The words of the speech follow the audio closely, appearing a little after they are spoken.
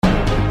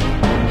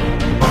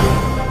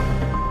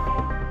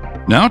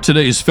Now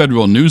today's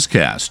federal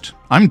newscast.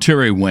 I'm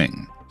Terry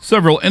Wing.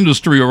 Several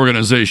industry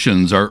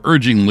organizations are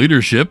urging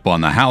leadership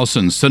on the House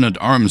and Senate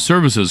Armed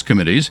Services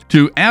Committees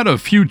to add a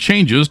few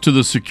changes to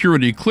the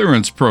security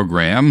clearance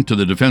program to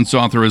the Defense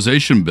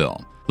Authorization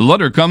Bill. The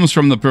letter comes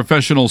from the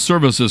Professional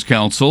Services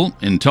Council,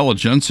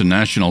 Intelligence and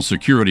National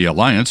Security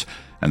Alliance,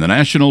 and the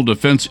National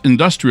Defense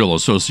Industrial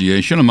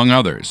Association, among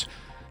others.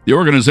 The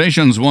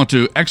organizations want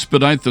to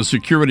expedite the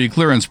security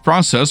clearance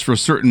process for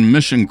certain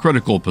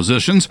mission-critical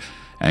positions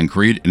and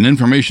create an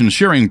information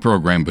sharing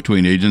program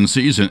between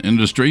agencies and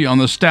industry on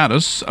the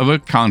status of a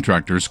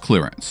contractor's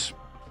clearance.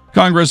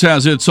 Congress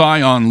has its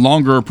eye on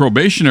longer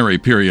probationary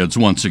periods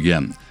once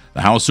again.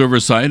 The House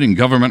Oversight and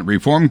Government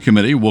Reform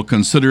Committee will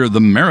consider the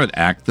Merit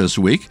Act this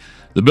week.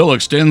 The bill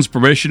extends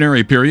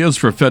probationary periods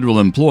for federal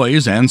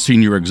employees and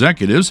senior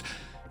executives.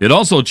 It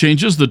also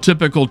changes the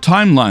typical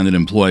timeline that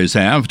employees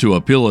have to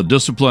appeal a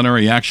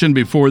disciplinary action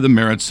before the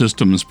Merit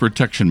Systems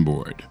Protection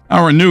Board.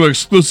 Our new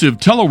exclusive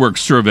telework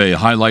survey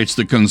highlights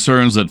the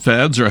concerns that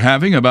feds are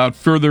having about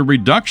further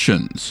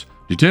reductions.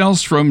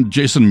 Details from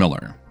Jason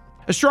Miller.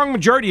 A strong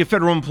majority of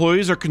federal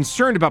employees are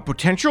concerned about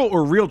potential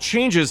or real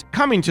changes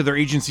coming to their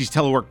agency's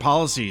telework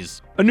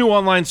policies. A new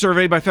online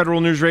survey by Federal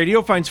News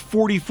Radio finds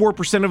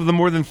 44% of the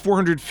more than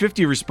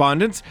 450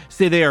 respondents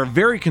say they are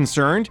very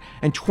concerned,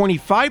 and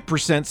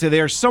 25% say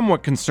they are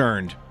somewhat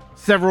concerned.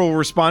 Several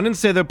respondents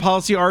say the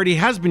policy already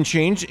has been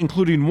changed,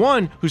 including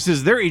one who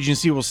says their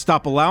agency will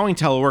stop allowing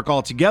telework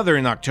altogether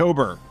in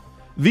October.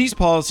 These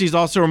policies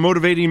also are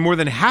motivating more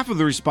than half of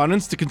the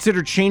respondents to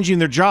consider changing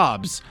their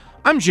jobs.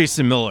 I'm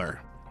Jason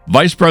Miller.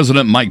 Vice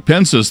President Mike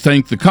Pence has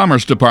thanked the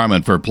Commerce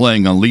Department for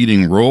playing a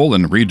leading role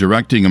in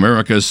redirecting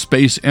America's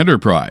space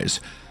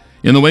enterprise.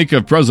 In the wake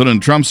of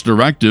President Trump's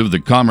directive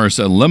that Commerce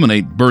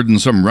eliminate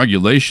burdensome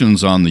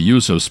regulations on the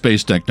use of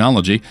space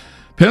technology,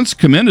 Pence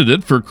commended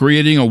it for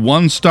creating a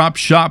one-stop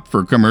shop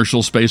for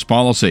commercial space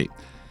policy.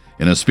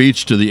 In a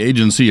speech to the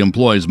agency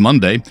employees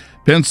Monday,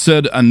 Pence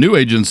said a new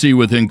agency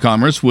within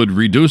Commerce would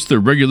reduce the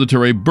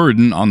regulatory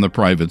burden on the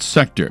private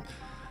sector.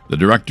 The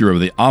director of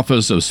the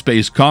Office of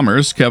Space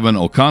Commerce, Kevin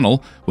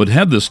O'Connell, would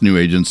head this new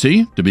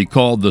agency to be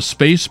called the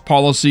Space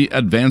Policy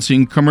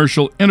Advancing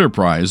Commercial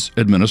Enterprise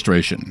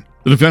Administration.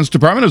 The Defense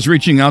Department is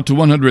reaching out to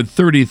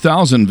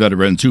 130,000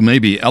 veterans who may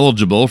be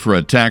eligible for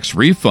a tax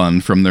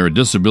refund from their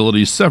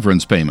disability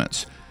severance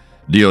payments.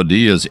 DoD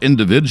is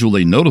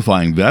individually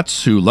notifying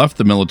vets who left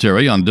the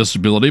military on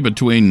disability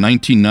between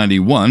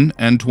 1991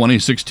 and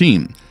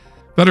 2016.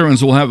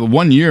 Veterans will have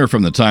 1 year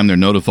from the time they're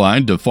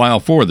notified to file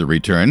for the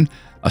return.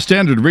 A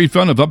standard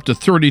refund of up to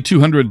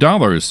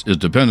 $3,200 is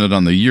dependent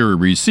on the year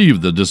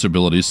received the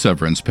disability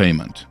severance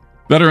payment.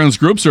 Veterans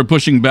groups are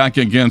pushing back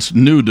against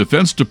new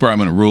Defense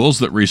Department rules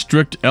that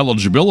restrict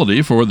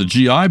eligibility for the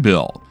GI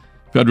Bill.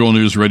 Federal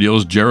News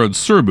Radio's Jared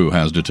Serbu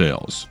has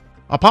details.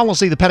 A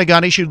policy the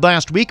Pentagon issued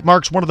last week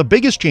marks one of the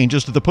biggest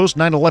changes to the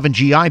post-9/11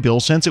 GI Bill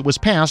since it was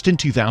passed in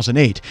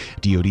 2008.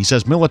 DoD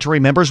says military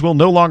members will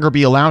no longer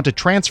be allowed to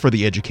transfer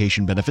the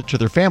education benefit to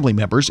their family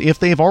members if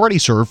they have already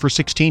served for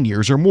 16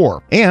 years or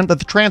more, and that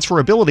the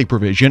transferability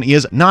provision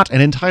is not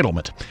an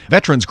entitlement.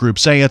 Veterans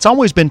groups say it's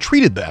always been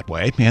treated that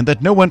way, and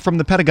that no one from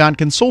the Pentagon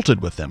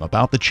consulted with them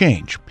about the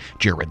change.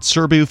 Jared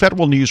Serbu,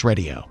 Federal News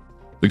Radio.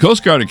 The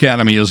Coast Guard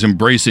Academy is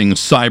embracing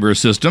cyber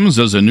systems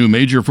as a new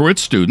major for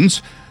its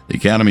students. The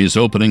Academy is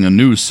opening a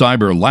new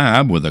cyber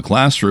lab with a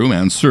classroom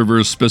and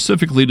servers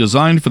specifically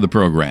designed for the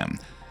program.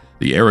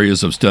 The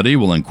areas of study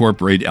will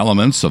incorporate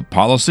elements of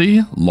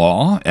policy,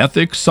 law,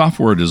 ethics,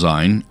 software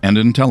design, and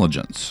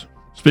intelligence.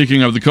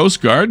 Speaking of the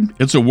Coast Guard,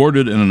 it's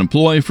awarded an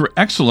employee for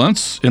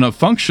excellence in a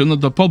function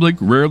that the public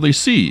rarely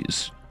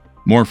sees.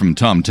 More from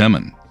Tom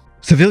Temin.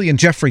 Civilian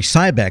Jeffrey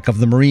Sybeck of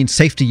the Marine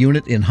Safety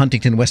Unit in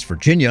Huntington, West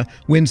Virginia,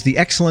 wins the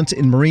Excellence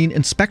in Marine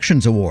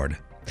Inspections Award.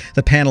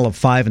 The panel of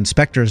 5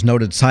 inspectors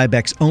noted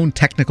Sybeck's own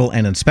technical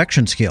and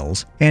inspection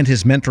skills and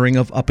his mentoring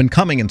of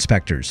up-and-coming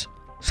inspectors.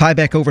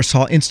 Sybeck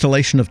oversaw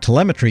installation of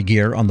telemetry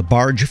gear on the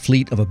barge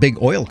fleet of a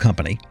big oil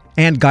company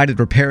and guided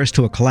repairs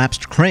to a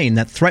collapsed crane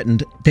that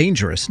threatened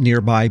dangerous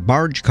nearby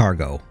barge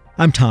cargo.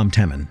 I'm Tom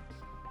Temin.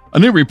 A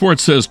new report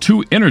says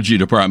 2 Energy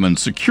Department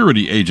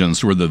security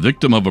agents were the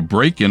victim of a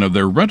break-in of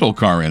their rental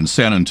car in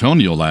San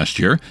Antonio last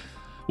year.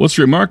 What's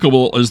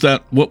remarkable is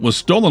that what was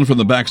stolen from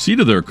the back seat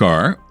of their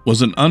car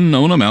was an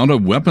unknown amount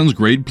of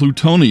weapons-grade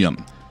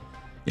plutonium.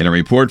 In a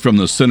report from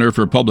the Center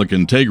for Public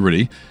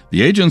Integrity,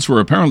 the agents were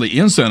apparently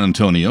in San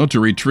Antonio to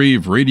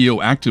retrieve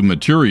radioactive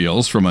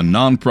materials from a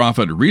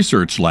nonprofit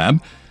research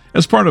lab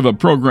as part of a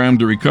program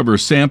to recover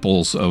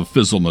samples of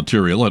fissile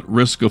material at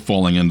risk of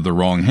falling into the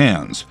wrong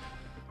hands.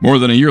 More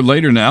than a year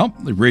later now,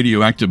 the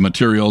radioactive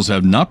materials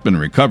have not been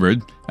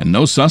recovered, and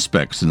no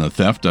suspects in the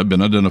theft have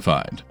been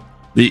identified.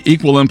 The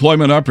Equal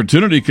Employment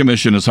Opportunity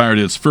Commission has hired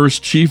its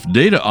first chief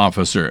data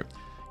officer.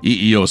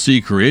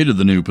 EEOC created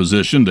the new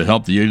position to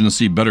help the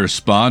agency better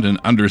spot and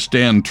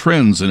understand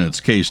trends in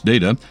its case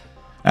data.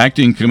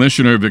 Acting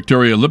Commissioner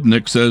Victoria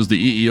Lipnick says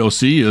the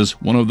EEOC is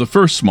one of the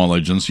first small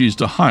agencies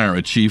to hire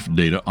a chief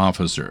data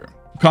officer.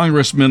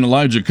 Congressman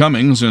Elijah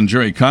Cummings and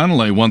Jerry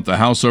Connolly want the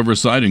House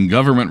Oversight and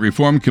Government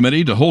Reform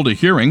Committee to hold a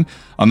hearing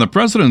on the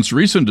president's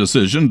recent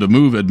decision to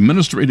move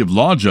administrative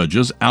law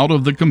judges out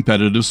of the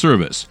competitive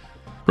service.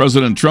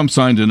 President Trump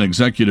signed an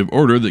executive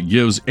order that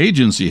gives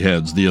agency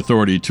heads the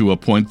authority to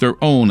appoint their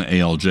own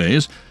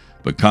ALJs,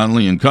 but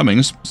Connolly and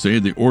Cummings say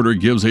the order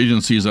gives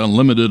agencies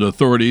unlimited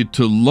authority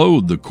to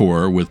load the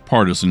Corps with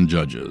partisan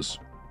judges.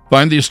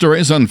 Find these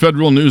stories on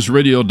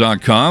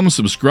federalnewsradio.com,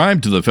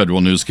 subscribe to the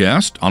Federal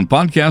Newscast on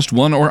Podcast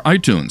One or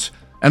iTunes,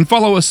 and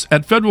follow us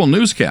at Federal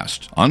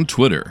Newscast on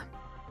Twitter.